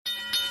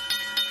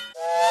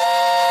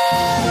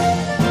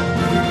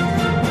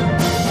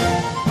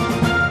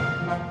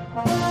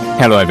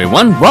Hello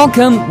everyone,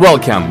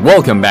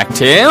 welcome back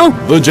to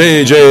The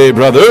JJ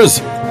Brothers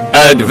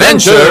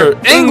Adventure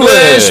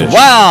English.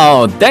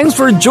 Wow, thanks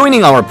for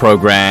joining our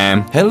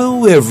program.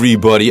 Hello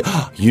everybody.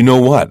 You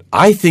know what?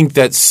 I think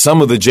that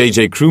some of the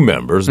JJ crew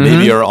members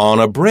maybe are on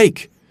a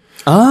break.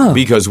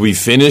 Because we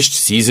finished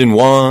season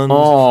 1,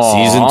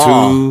 season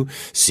 2,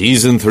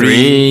 season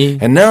 3,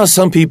 and now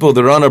some people,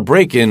 they're on a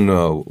break in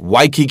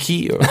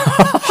Waikiki or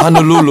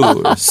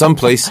Honolulu or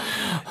someplace.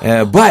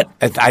 But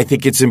I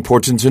think it's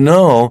important to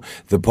know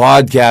the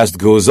podcast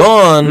goes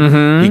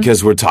on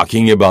because we're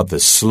talking about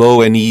the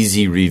slow and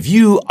easy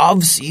review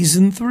of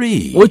season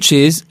 3. Which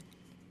is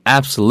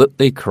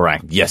absolutely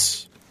correct.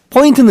 Yes.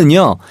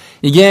 포인트는요,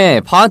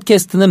 이게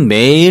팟캐스트는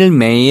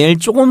매일매일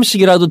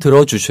조금씩이라도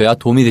들어주셔야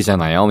도움이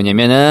되잖아요.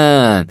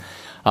 왜냐면은,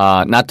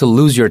 not to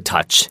lose your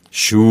touch.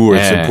 Sure,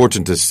 it's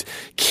important to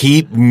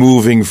keep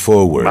moving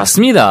forward.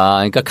 맞습니다.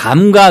 그러니까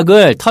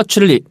감각을,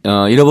 터치를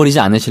잃어버리지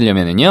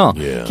않으시려면은요,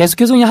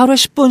 계속해서 그냥 하루에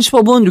 10분,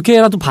 15분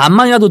이렇게라도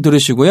반만이라도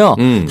들으시고요.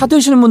 다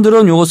되시는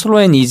분들은 요거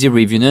슬로우 앤 이지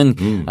리뷰는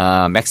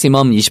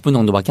맥시멈 20분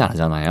정도밖에 안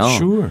하잖아요.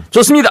 Sure.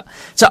 좋습니다.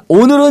 자,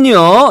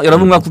 오늘은요,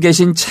 여러분 갖고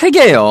계신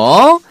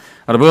책이에요.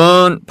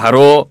 여러분,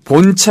 바로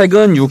본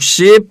책은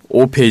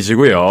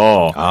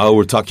 65페이지고요.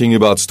 We're talking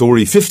about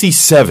story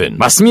 57.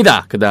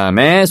 맞습니다. 그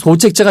다음에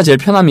소책자가 제일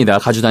편합니다.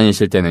 가지고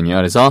다니실 때는요.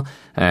 그래서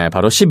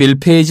바로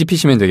 11페이지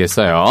피시면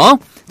되겠어요.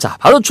 자,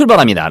 바로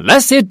출발합니다.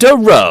 Let's hit the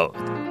road.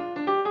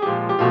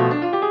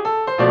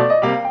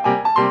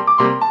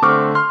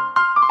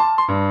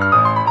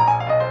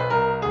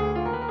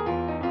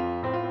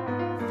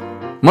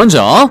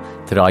 먼저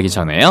들어가기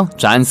전에요.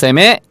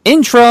 존쌤의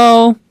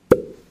인트로.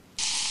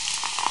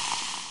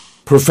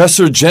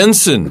 Professor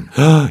Jensen,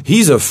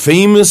 he's a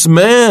famous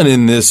man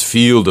in this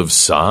field of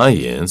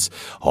science.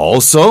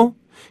 Also,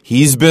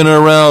 he's been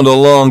around a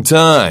long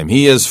time.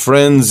 He has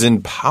friends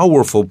in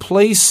powerful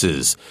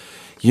places.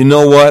 You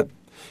know what?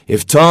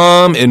 If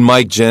Tom and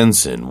Mike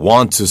Jensen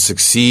want to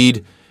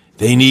succeed,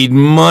 they need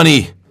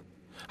money.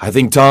 I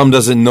think Tom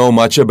doesn't know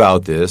much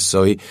about this,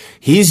 so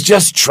he's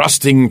just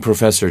trusting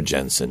Professor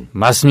Jensen.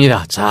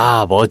 맞습니다.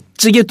 자,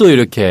 멋지게 또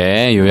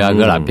이렇게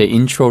요약을 앞에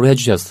인트로로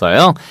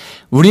해주셨어요.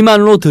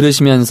 우리말로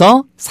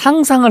들으시면서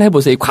상상을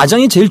해보세요. 이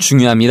과정이 제일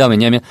중요합니다.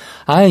 왜냐하면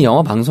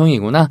영어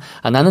방송이구나.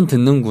 나는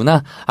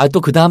듣는구나. 또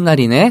그 다음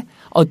날이네.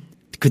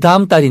 그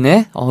다음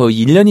달이네.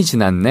 1년이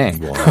지났네.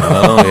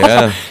 Wow,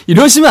 yeah.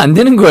 이러시면 안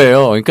되는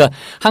거예요. 그러니까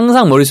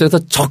항상 머릿속에서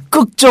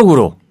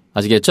적극적으로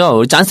아시겠죠?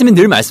 우리 잔스민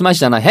늘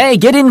말씀하시잖아. Hey,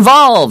 get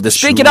involved.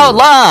 Speak it out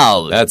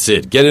loud. That's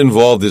it. Get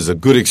involved is a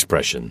good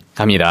expression.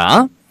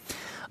 갑니다.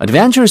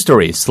 Adventure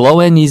Story,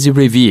 Slow and Easy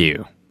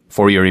Review.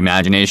 For your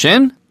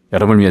imagination.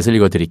 여러분을 위해서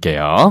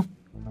읽어드릴게요.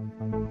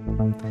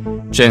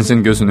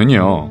 젠슨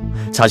교수는요,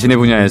 자신의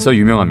분야에서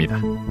유명합니다.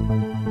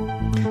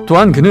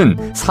 또한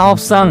그는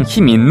사업상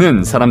힘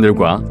있는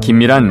사람들과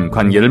긴밀한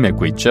관계를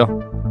맺고 있죠.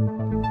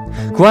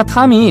 그와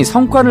탐이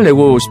성과를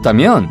내고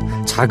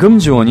싶다면 자금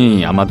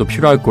지원이 아마도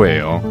필요할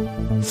거예요.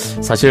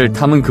 사실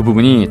탐은 그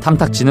부분이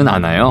탐탁지는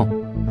않아요.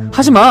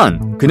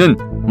 하지만 그는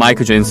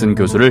마이크 젠슨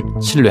교수를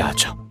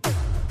신뢰하죠.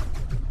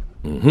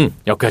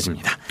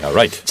 여기까지입니다.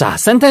 Alright. 자,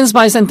 센텐스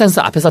바이 센텐스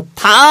앞에서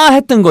다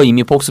했던 거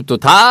이미 복습도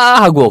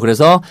다 하고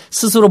그래서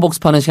스스로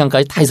복습하는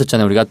시간까지 다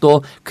있었잖아요. 우리가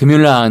또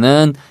금요일 날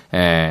하는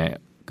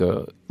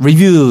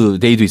리뷰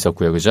데이도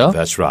있었고요. 그죠?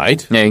 That's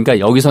right. 네, 그러니까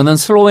여기서는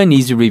슬로우 앤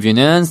이지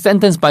리뷰는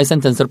센텐스 바이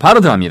센텐스로 바로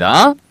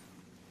들어갑니다.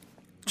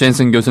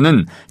 젠슨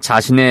교수는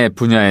자신의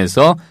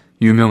분야에서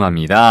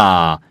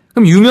유명합니다.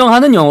 그럼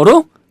유명하는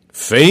영어로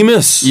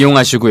Famous.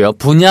 이용하시고요.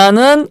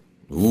 분야는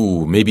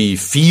Ooh, maybe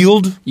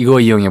field?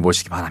 이거 이용해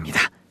보시기 바랍니다.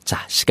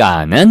 자,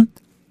 시간은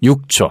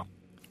 6초.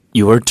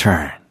 Your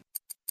turn.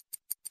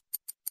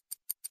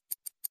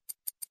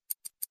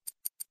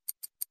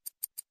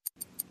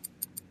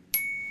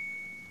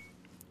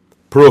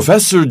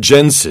 Professor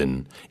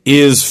Jensen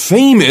is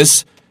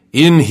famous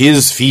in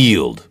his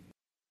field.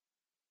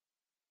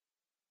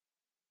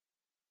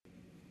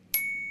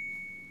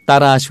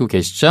 따라하시고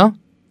계시죠?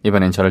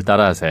 이번엔 저를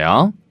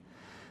따라하세요.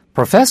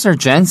 Professor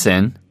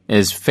Jensen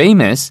is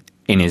famous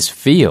in his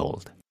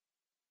field.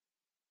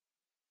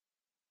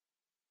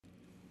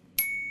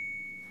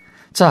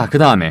 자, 그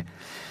다음에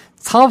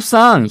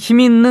사업상 힘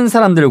있는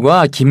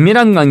사람들과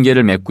긴밀한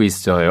관계를 맺고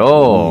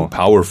있어요.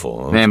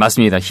 Powerful. 네,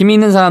 맞습니다. 힘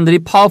있는 사람들이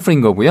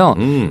powerful인 거고요.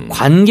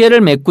 관계를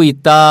맺고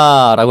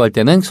있다라고 할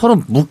때는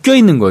서로 묶여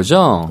있는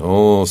거죠.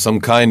 Oh, some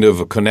kind of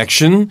a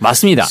connection?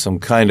 맞습니다. Some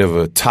kind of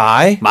a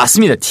tie?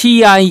 맞습니다.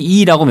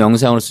 TIE라고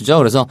명사형으로 쓰죠.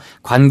 그래서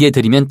관계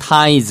들이면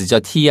ties죠.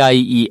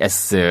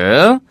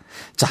 TIES.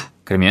 자,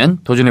 그러면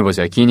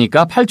도전해보세요.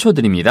 기니까 8초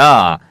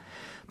드립니다.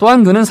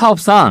 또한 그는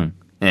사업상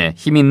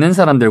힘 있는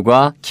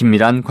사람들과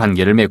긴밀한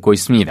관계를 맺고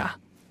있습니다.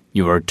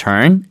 Your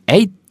turn,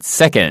 8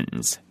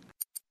 seconds.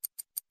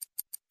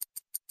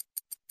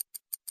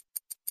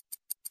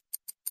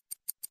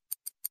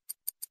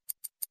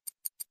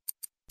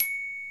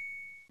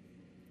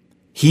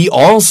 He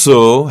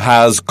also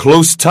has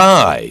close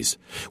ties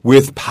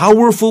with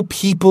powerful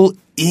people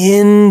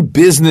in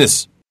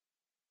business.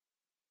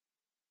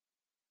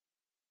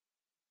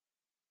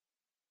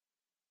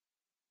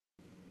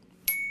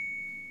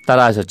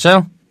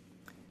 따라하셨죠?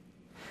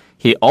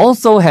 He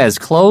also has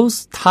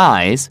close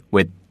ties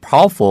with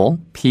powerful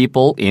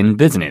people in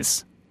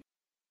business.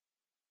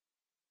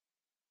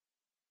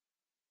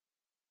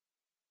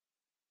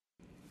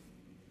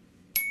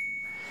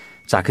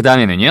 자, 그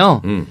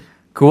다음에는요.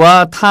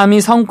 그와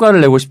탐이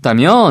성과를 내고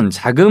싶다면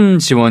자금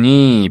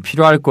지원이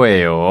필요할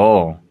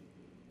거예요.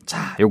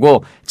 자,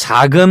 요거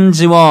자금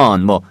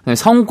지원,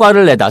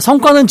 성과를 내다.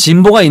 성과는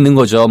진보가 있는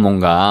거죠,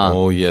 뭔가.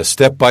 Oh, yeah.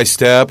 Step by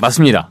step.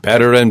 맞습니다.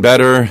 Better and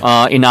better.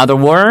 In other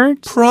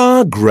words.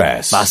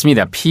 Progress.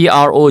 맞습니다.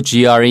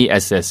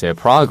 Progress.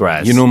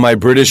 Progress. You know, my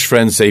British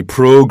friends say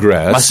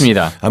progress.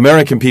 맞습니다.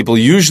 American people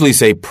usually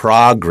say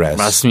progress.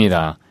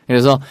 맞습니다.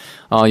 그래서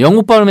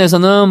영국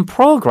발음에서는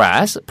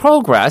progress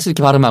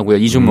이렇게 발음하고요.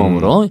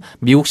 이중모음으로.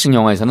 미국식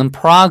영어에서는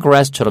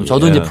progress처럼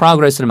저도 이제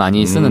progress를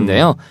많이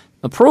쓰는데요.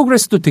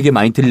 progress도 되게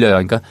많이 들려요.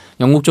 그러니까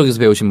영국 쪽에서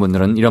배우신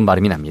분들은 이런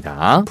발음이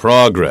납니다.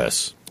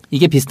 Progress.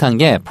 이게 비슷한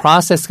게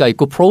process가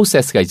있고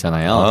process가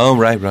있잖아요. Oh,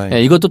 right.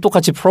 네, 이것도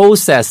똑같이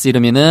process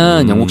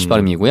이러면은 영국식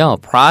발음이고요.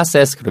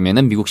 process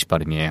그러면은 미국식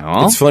발음이에요.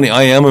 It's funny.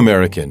 I am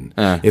American.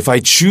 If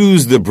I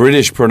choose the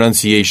British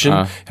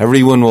pronunciation,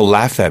 everyone will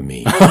laugh at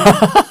me.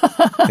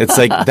 It's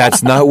like,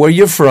 that's not where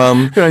you're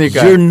from.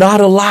 그러니까요. You're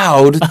not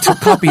allowed to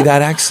copy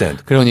that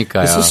accent.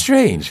 그러니까요. It's so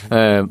strange.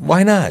 네,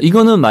 Why not?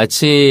 이거는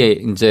마치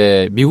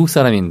이제 미국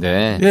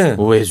사람인데, Yeah.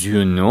 As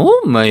you know,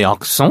 my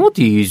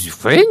accent is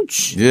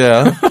French.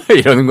 Yeah.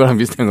 이러는 거랑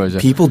비슷한 거죠.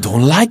 People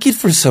don't like it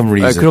for some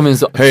reason.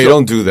 그러면서 Hey,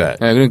 don't do that.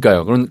 네,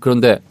 그러니까요.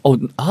 그런데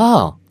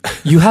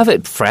you have a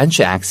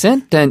French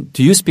accent? Then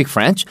do you speak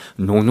French?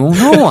 No,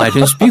 I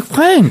don't speak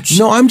French.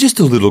 No, I'm just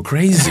a little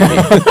crazy.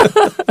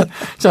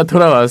 자,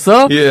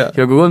 돌아와서 Yeah.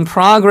 결국은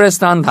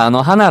progress란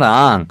단어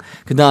하나랑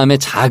그 다음에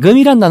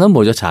자금이란 단어는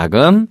뭐죠?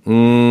 자금?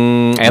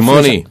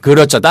 Money.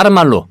 그렇죠. 다른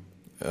말로.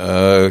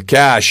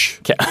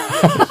 Cash.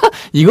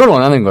 이걸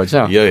원하는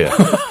거죠? Yeah.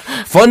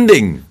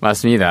 Funding.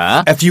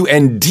 맞습니다.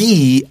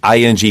 Funding,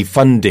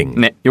 funding.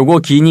 네, 요거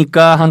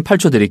기니까 한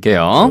 8초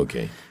드릴게요.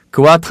 Okay.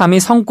 그와 탐이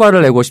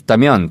성과를 내고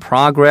싶다면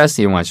progress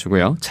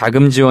이용하시고요.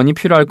 자금 지원이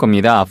필요할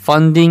겁니다.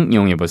 funding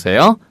이용해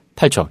보세요.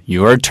 8초.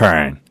 Your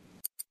turn.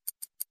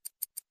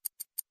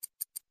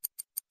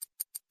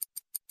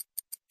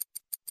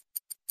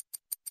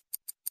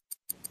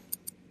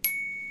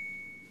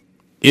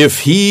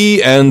 If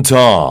he and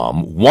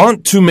Tom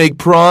want to make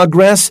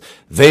progress,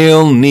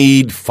 they'll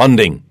need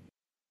funding.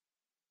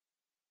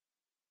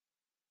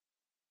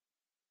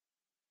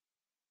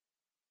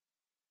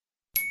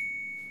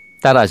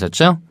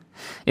 따라하셨죠?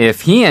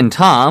 If he and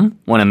Tom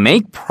want to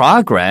make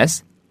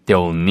progress,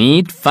 they'll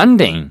need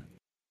funding.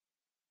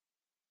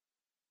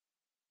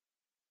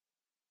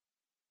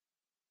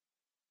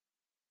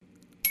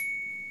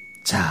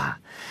 자,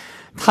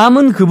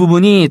 탐은 그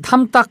부분이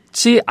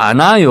탐탁지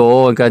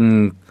않아요.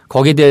 그러니까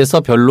거기에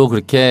대해서 별로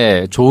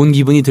그렇게 좋은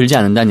기분이 들지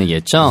않는다는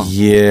얘기였죠?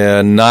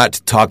 Yeah,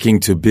 not talking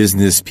to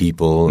business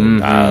people.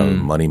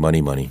 Money.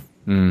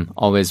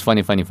 Always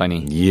funny.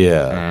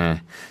 Yeah.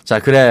 네. 자,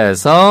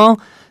 그래서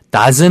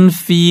doesn't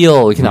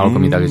feel 이렇게 나올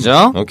겁니다.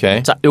 그죠?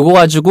 Okay. 자, 요거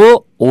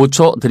가지고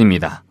 5초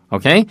드립니다.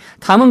 오케이?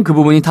 탐은 그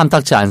부분이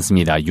탐탁지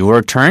않습니다.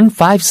 Your turn,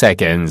 5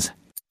 seconds.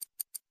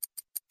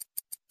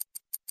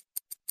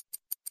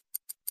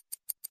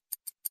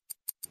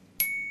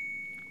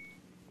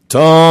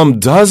 Tom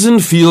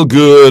doesn't feel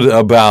good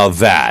about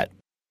that.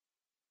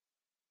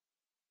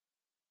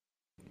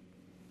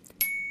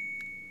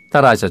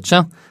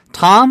 따라하셨죠?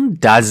 Tom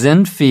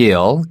doesn't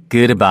feel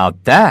good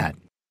about that.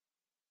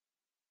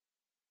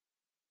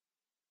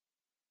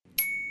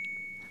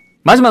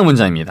 마지막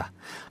문장입니다.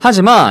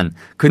 하지만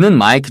그는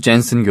마이크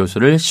젠슨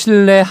교수를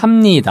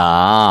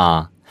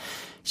신뢰합니다.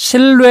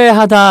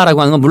 신뢰하다라고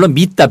하는 건 물론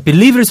믿다,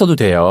 believe를 써도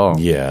돼요.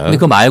 Yeah. 근데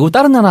그거 말고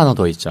다른 말 하나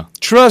더 있죠.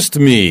 Trust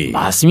me.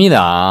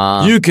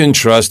 맞습니다. You can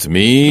trust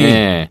me.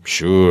 네.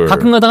 Sure.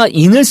 가끔 가다가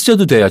in을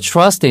쓰셔도 돼요.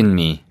 Trust in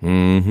me.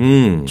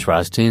 Mm-hmm.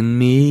 Trust in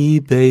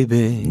me,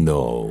 baby.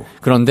 No.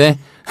 그런데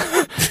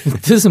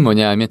뜻은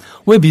뭐냐 하면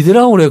왜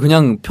믿으라고 그래?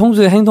 그냥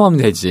평소에 행동하면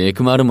되지.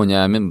 그 말은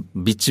뭐냐 하면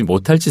믿지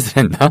못할 짓을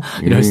했나?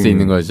 이럴 수도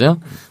있는 거죠.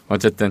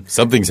 어쨌든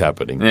Something's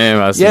happening. 네,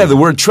 맞습니다. Yeah, the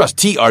word trust.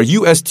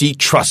 T-R-U-S-T,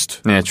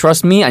 trust. 네,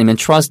 trust me 아니면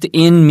trust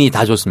in me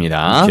다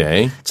좋습니다.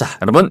 Okay. 자,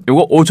 여러분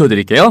요거 5초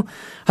드릴게요.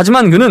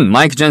 하지만 그는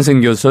마이크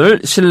젠슨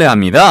교수를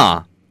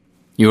신뢰합니다.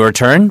 Your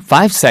turn,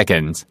 5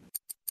 seconds.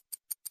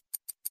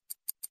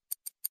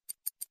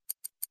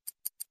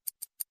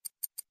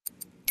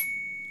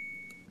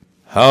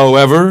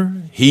 However,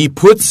 he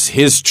puts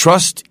his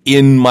trust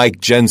in Mike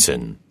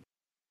Jensen.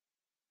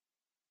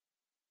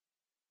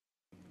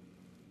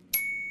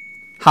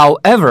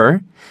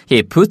 However,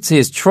 he puts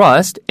his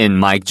trust in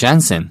Mike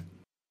Jensen.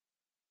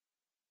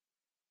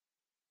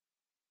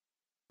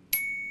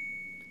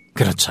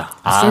 그렇죠.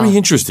 It's very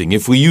interesting.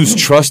 If we use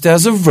trust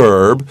as a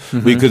verb,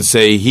 we could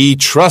say he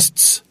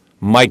trusts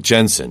Mike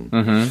Jensen.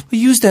 But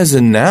used as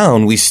a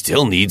noun, we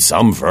still need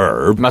some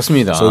verb.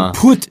 맞습니다. So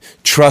put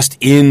trust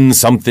in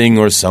something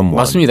or someone.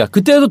 맞습니다.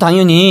 그때도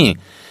당연히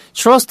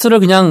trust를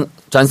그냥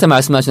잔쌤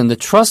말씀하셨는데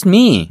trust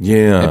me,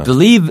 Yeah.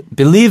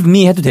 believe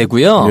me 해도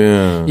되고요.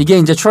 Yeah. 이게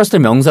이제 trust를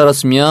명사로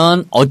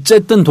쓰면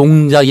어쨌든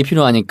동작이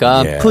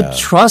필요하니까 Yeah. put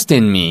trust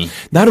in me.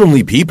 Not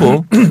only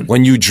people,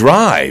 when you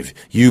drive,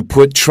 you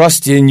put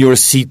trust in your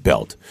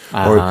seatbelt.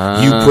 Or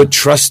you put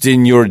trust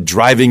in your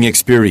driving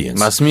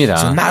experience. 맞습니다.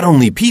 So not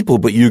only people,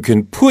 but you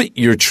can put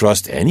your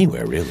trust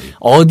anywhere, really.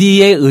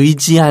 어디에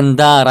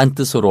의지한다라는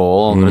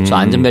뜻으로 그렇죠.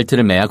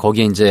 안전벨트를 매야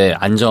거기에 이제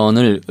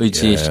안전을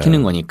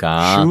의지시키는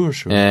거니까.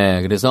 Sure.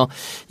 예, 그래서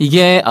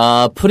이게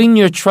putting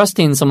your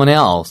trust in someone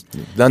else.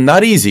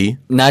 Not easy.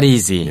 Not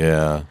easy.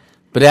 Yeah.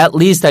 But at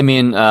least, I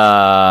mean,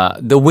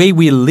 the way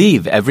we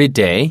live every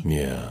day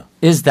Yeah.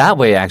 is that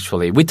way,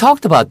 actually. We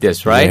talked about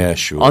this, right? Yeah,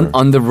 sure.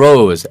 On the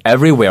roads,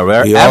 everywhere,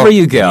 wherever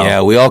you go.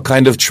 Yeah, we all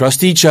kind of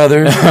trust each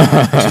other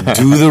to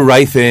do the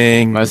right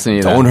thing.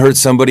 맞습니다. Don't hurt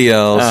somebody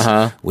else.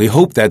 Uh-huh. We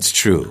hope that's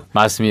true.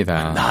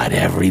 맞습니다. Not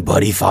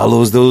everybody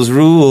follows those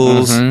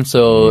rules.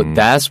 So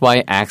that's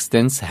why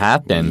accidents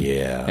happen.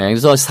 Yeah. 예,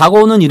 그래서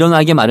사고는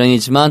일어나기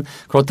마련이지만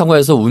그렇다고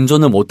해서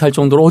운전을 못할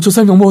정도로 저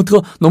사람이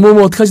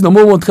넘어오면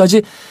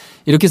어떡하지?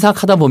 이렇게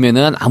생각하다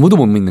보면은 아무도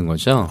못 믿는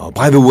거죠.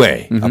 By the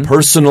way, a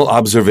personal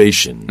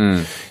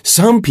observation.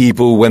 Some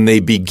people, when they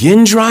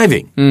begin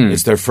driving,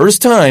 it's their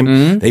first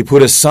time, they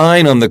put a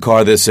sign on the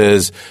car that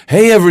says,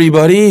 "Hey,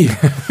 everybody,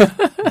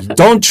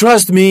 don't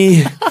trust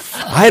me.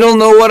 I don't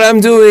know what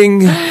I'm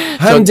doing.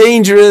 I'm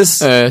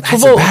dangerous."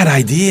 That's a bad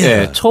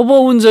idea. 네,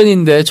 초보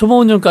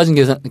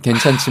운전까지는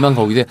괜찮지만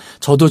거기에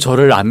저도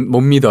저를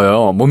못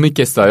믿어요. 못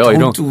믿겠어요. Don't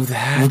이런 do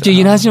that.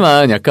 웃기긴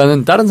하지만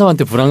약간은 다른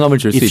사람한테 불안감을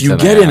줄 수 If you 있잖아요.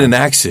 get in an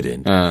accident,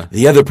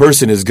 the other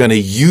person is going to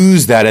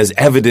use that as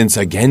evidence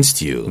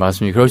against you.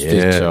 맞습니다. 그럴 수도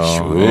Yeah, 있죠.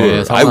 sure.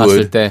 네, 사고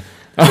났을 때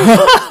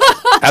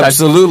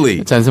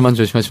Absolutely. 잔스만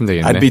조심하시면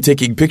되겠네. I'd be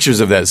taking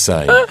pictures of that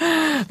sign.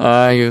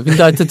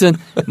 근데 하여튼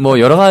뭐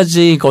여러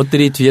가지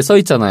것들이 뒤에 써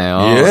있잖아요.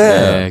 Yeah.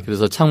 네,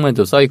 그래서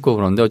창문에도 써 있고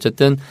그런데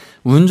어쨌든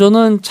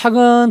운전은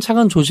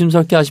차근차근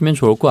조심스럽게 하시면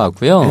좋을 것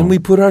같고요. And we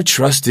put our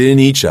trust in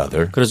each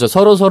other. 그렇죠.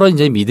 서로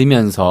이제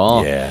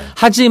믿으면서. Yeah.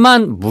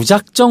 하지만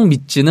무작정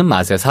믿지는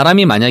마세요.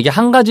 사람이 만약에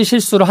한 가지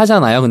실수를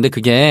하잖아요. 근데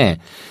그게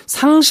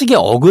상식에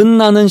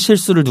어긋나는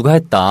실수를 누가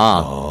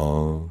했다.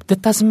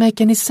 That doesn't make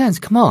any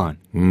sense. Come on.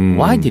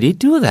 Why did he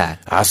do that?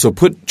 So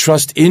put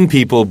trust in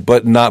people,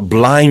 but not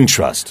blind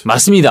trust.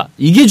 맞습니다.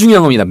 이게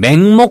중요한 겁니다.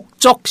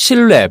 맹목적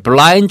신뢰.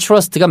 Blind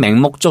trust가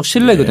맹목적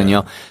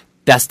신뢰거든요.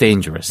 That's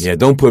dangerous. Yeah,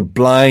 don't put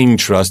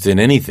blind trust in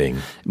anything.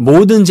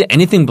 뭐든지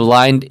anything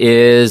blind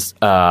is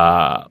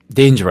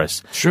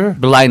dangerous. Sure.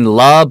 Blind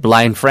love,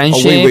 blind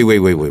friendship.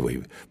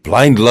 Wait.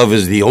 Blind love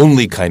is the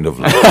only kind of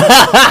love.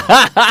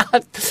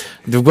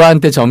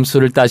 누구한테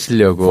점수를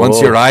따시려고.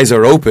 Once your eyes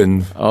are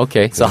open.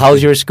 Okay, so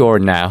how's your score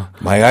now?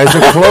 My eyes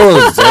are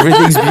closed.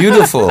 Everything's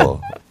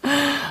beautiful.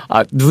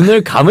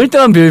 눈을 감을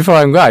때만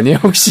beautiful한 거 아니에요,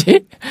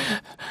 혹시?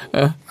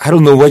 I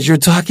don't know what you're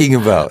talking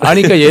about.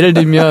 그러니까 예를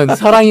들면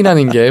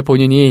사랑이라는 게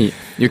본인이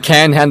you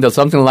can't handle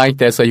something like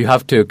that, so you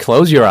have to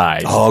close your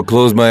eyes. I'll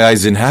close my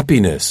eyes in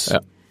happiness.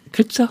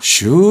 그렇죠?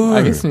 Sure.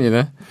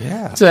 알겠습니다.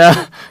 Yeah.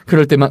 자,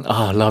 그럴 때만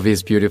love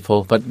is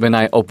beautiful, but when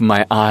I open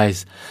my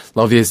eyes,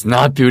 love is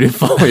not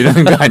beautiful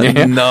이러는 거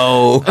아니에요?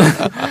 No.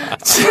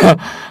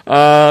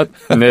 자,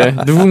 네,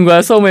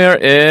 누군가 somewhere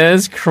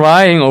is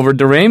crying over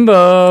the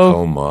rainbow.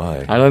 Oh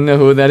my. I don't know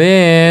who that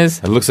is.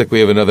 It looks like we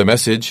have another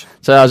message.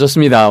 자,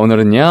 좋습니다.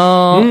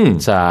 오늘은요.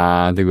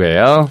 자,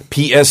 누구예요?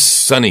 P.S.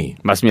 Sunny.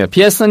 맞습니다.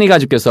 PS 써니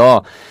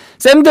가족께서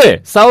쌤들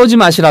싸우지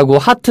마시라고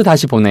하트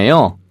다시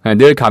보내요.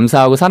 늘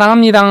감사하고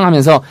사랑합니다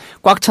하면서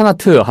꽉 찬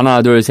하트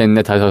하나 둘 셋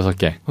넷 다섯 여섯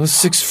개. Well,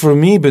 6 for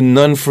me, but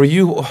none for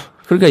you.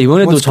 그러니까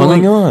이번에도 What's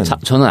going on?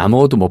 저는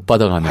아무것도 못 I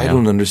받아가네요.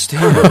 don't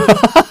understand.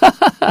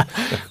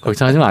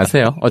 걱정하지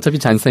마세요. 어차피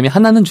잔쌤이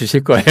하나는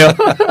주실 거예요.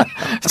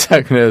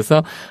 자,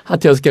 그래서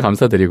하트 6개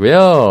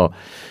감사드리고요.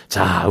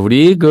 자,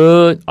 우리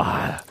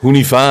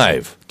Huni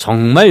 5.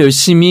 정말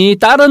열심히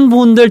다른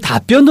분들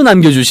답변도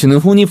남겨주시는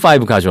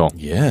후니5 가족.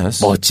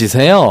 Yes.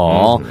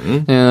 멋지세요.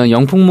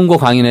 영풍문고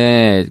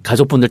강인의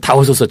가족분들 다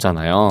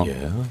오셨었잖아요.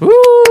 Yeah.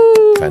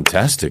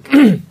 Fantastic.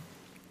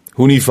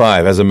 Huni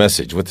 5 has a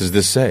message. What does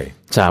this say?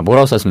 자,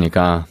 뭐라고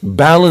썼습니까?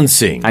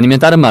 Balancing 아니면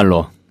다른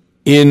말로.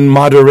 in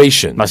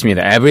moderation.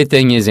 맞습니다.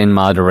 Everything is in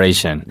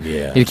moderation.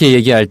 Yeah. 이렇게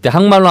얘기할 때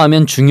한말로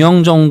하면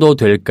중용 정도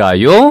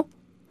될까요?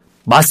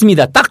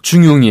 맞습니다. 딱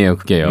중용이에요,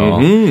 그게요.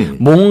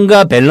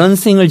 뭔가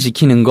밸런싱을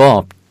지키는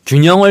거,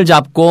 균형을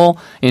잡고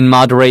in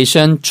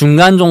moderation,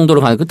 중간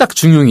정도로 가는 거 딱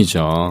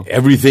중용이죠.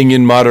 Everything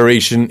in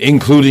moderation,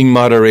 including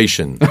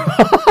moderation.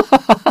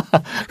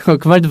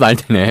 그 말도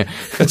말되네.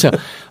 그렇죠.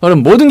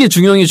 그럼 모든 게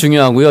중용이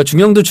중요하고요.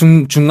 중용도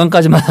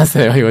중간까지만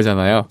하세요.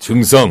 이거잖아요.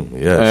 중성.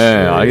 Yes.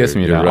 네,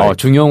 알겠습니다. You're right.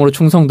 중용으로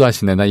충성도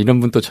하시네. 나 이런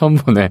분 또 처음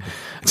보네.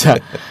 자,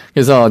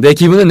 그래서 내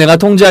기분은 내가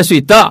통제할 수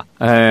있다.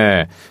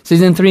 네.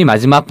 시즌3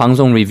 마지막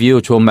방송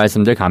리뷰 좋은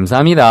말씀들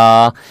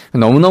감사합니다.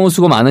 너무너무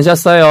수고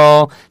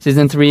많으셨어요.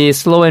 시즌3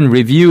 슬로우 앤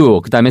리뷰,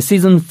 그 다음에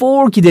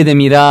시즌4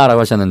 기대됩니다. 라고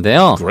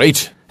하셨는데요.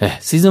 Great. 네,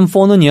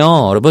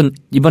 시즌4는요, 여러분,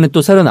 이번에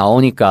또 새로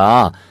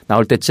나오니까,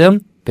 나올 때쯤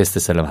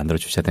베스트셀러 만들어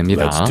주셔야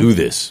됩니다. Let's do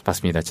this.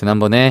 맞습니다.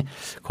 지난번에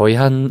거의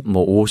한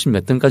 50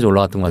 몇 등까지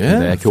올라갔던 것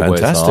같은데 Yeah,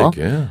 교보에서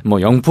fantastic, yeah.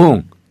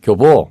 영풍,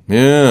 교보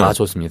Yeah. 다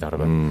좋습니다,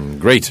 여러분.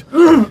 Great.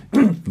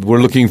 We're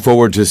looking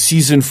forward to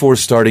season 4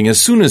 starting as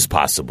soon as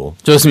possible.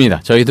 좋습니다.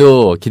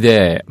 저희도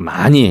기대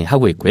많이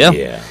하고 있고요.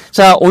 Yeah.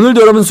 자,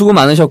 오늘도 여러분 수고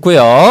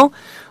많으셨고요.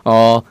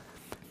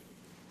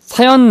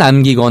 사연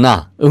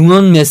남기거나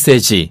응원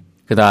메시지,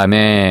 그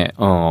다음에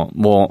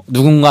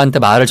누군가한테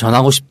말을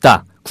전하고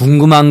싶다,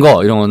 궁금한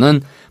거 이런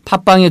거는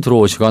팟빵에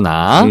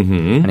들어오시거나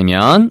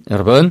아니면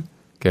여러분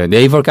그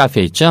네이버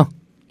카페 있죠?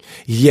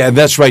 Yeah,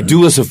 that's right.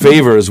 Do us a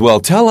favor as well.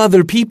 Tell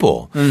other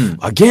people.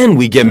 Again,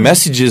 we get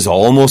messages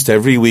almost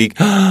every week.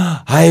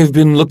 I've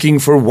been looking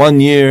for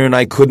 1 year and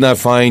I could not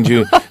find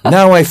you.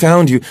 Now I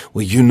found you.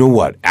 Well, you know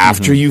what?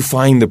 After you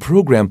find the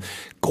program,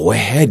 go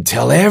ahead,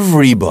 tell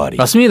everybody.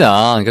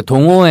 맞습니다. 그러니까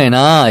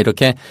동호회나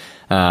이렇게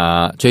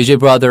JJ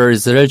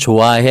Brothers를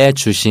좋아해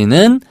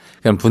주시는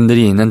그런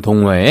분들이 있는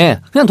동호회에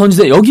그냥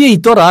던지세요. 여기에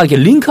있더라. 이렇게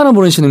링크 하나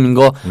보내시는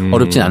거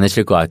어렵진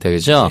않으실 것 같아요.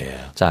 그죠?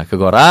 Yeah. 자,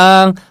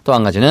 그거랑 또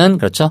한 가지는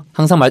그렇죠.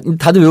 항상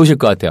다들 외우실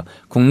것 같아요.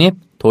 국립,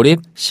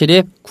 도립,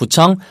 시립,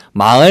 구청,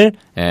 마을,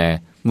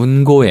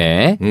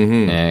 문고에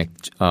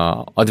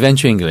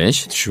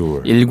어드벤처잉글리시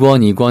Sure.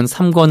 1권, 2권,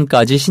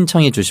 3권까지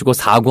신청해 주시고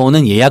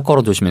 4권은 예약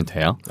걸어 두시면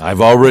돼요.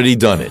 I've already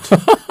done it.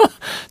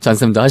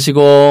 잔쌤도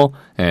하시고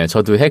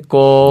저도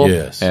했고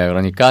Yes.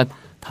 그러니까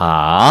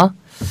다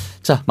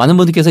자, 많은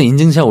분들께서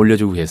인증샷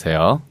올려주고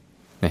계세요.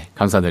 네,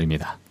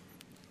 감사드립니다.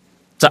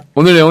 자,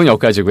 오늘 내용은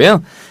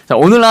여기까지고요. 자,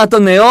 오늘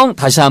나왔던 내용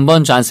다시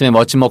한번 존쌤의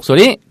멋진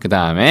목소리 그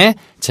다음에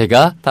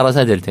제가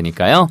따라서 해드릴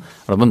테니까요.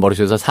 여러분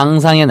머릿속에서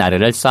상상의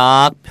나래를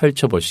싹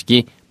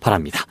펼쳐보시기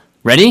바랍니다.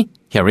 Ready?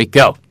 Here we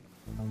go.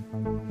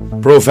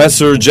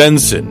 Professor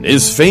Jensen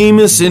is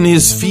famous in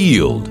his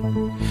field.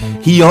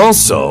 He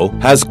also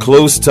has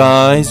close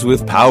ties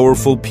with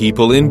powerful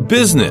people in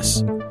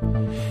business.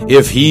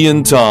 If he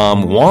and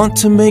Tom want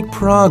to make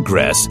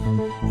progress,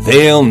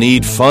 they'll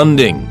need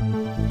funding.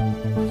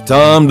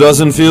 Tom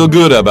doesn't feel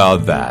good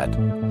about that.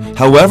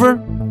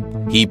 However,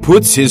 he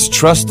puts his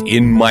trust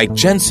in Mike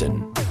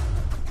Jensen.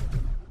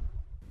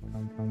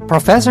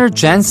 Professor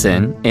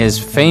Jensen is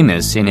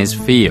famous in his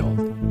field.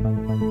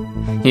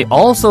 He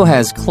also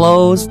has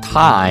close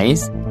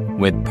ties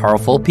with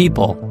powerful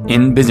people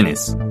in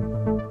business.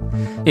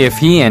 If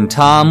he and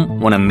Tom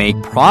want to make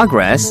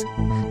progress,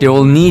 they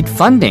will need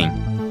funding.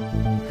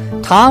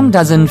 Tom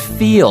doesn't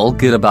feel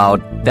good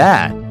about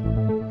that.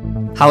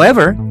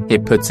 However, he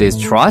puts his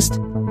trust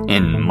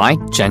in Mike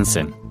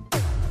Jensen.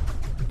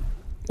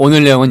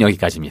 오늘 내용은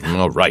여기까지입니다.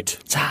 All right.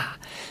 자,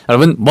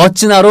 여러분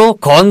멋진 하루,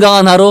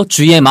 건강한 하루,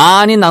 주위에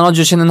많이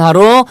나눠주시는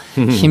하루,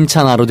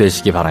 힘찬 하루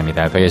되시기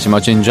바랍니다. 옆에 계신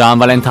멋진 존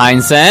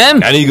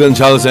발렌타인쌤. Annie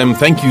Gonzalez M,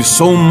 thank you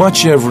so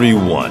much,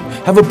 everyone.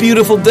 Have a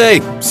beautiful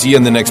day. See you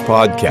in the next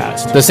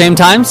podcast. The same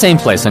time, same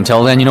place.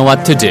 Until then, you know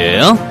what to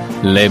do.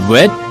 Live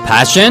with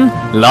passion,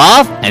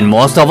 love, and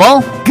most of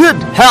all, good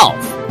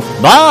health.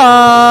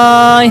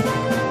 Bye!